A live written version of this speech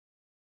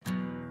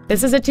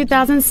This is a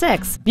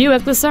 2006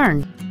 Buick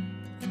Lucerne.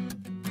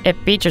 It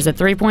features a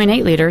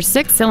 3.8-liter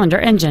 6-cylinder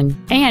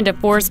engine and a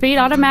 4-speed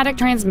automatic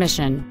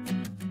transmission.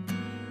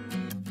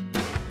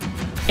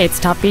 Its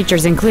top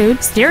features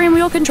include steering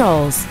wheel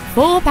controls,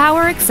 full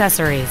power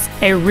accessories,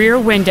 a rear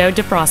window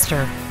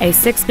defroster, a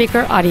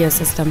 6-speaker audio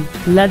system,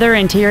 leather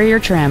interior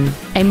trim,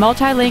 a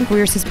multi-link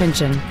rear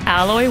suspension,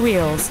 alloy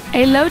wheels,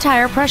 a low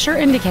tire pressure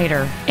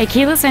indicator, a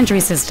keyless entry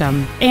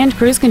system, and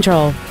cruise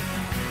control.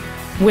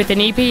 With an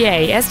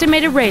EPA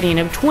estimated rating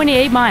of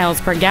 28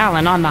 miles per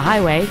gallon on the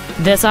highway,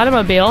 this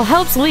automobile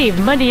helps leave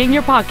money in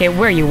your pocket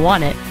where you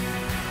want it.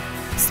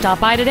 Stop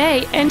by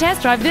today and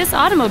test drive this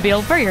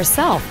automobile for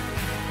yourself.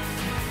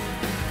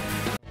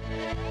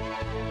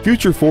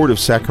 Future Ford of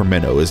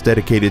Sacramento is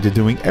dedicated to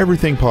doing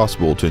everything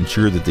possible to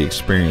ensure that the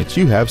experience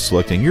you have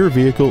selecting your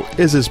vehicle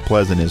is as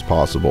pleasant as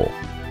possible.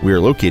 We are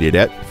located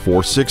at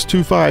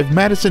 4625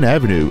 Madison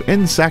Avenue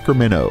in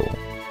Sacramento.